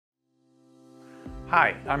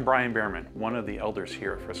Hi, I'm Brian Behrman, one of the elders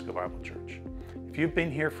here at Frisco Bible Church. If you've been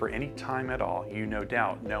here for any time at all, you no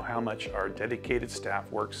doubt know how much our dedicated staff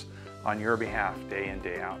works on your behalf day in,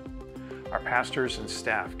 day out. Our pastors and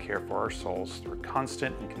staff care for our souls through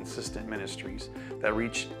constant and consistent ministries that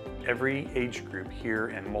reach every age group here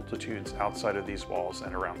and multitudes outside of these walls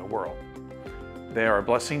and around the world. They are a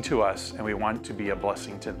blessing to us, and we want to be a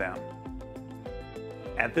blessing to them.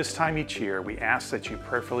 At this time each year, we ask that you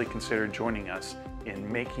prayerfully consider joining us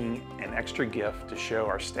in making an extra gift to show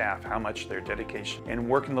our staff how much their dedication and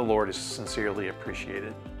work in the Lord is sincerely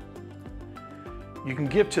appreciated. You can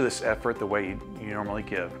give to this effort the way you normally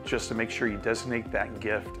give, just to make sure you designate that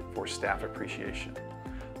gift for staff appreciation.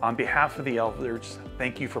 On behalf of the elders,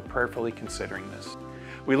 thank you for prayerfully considering this.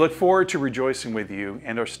 We look forward to rejoicing with you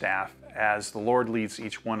and our staff as the Lord leads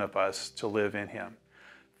each one of us to live in Him,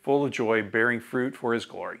 full of joy, bearing fruit for His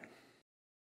glory.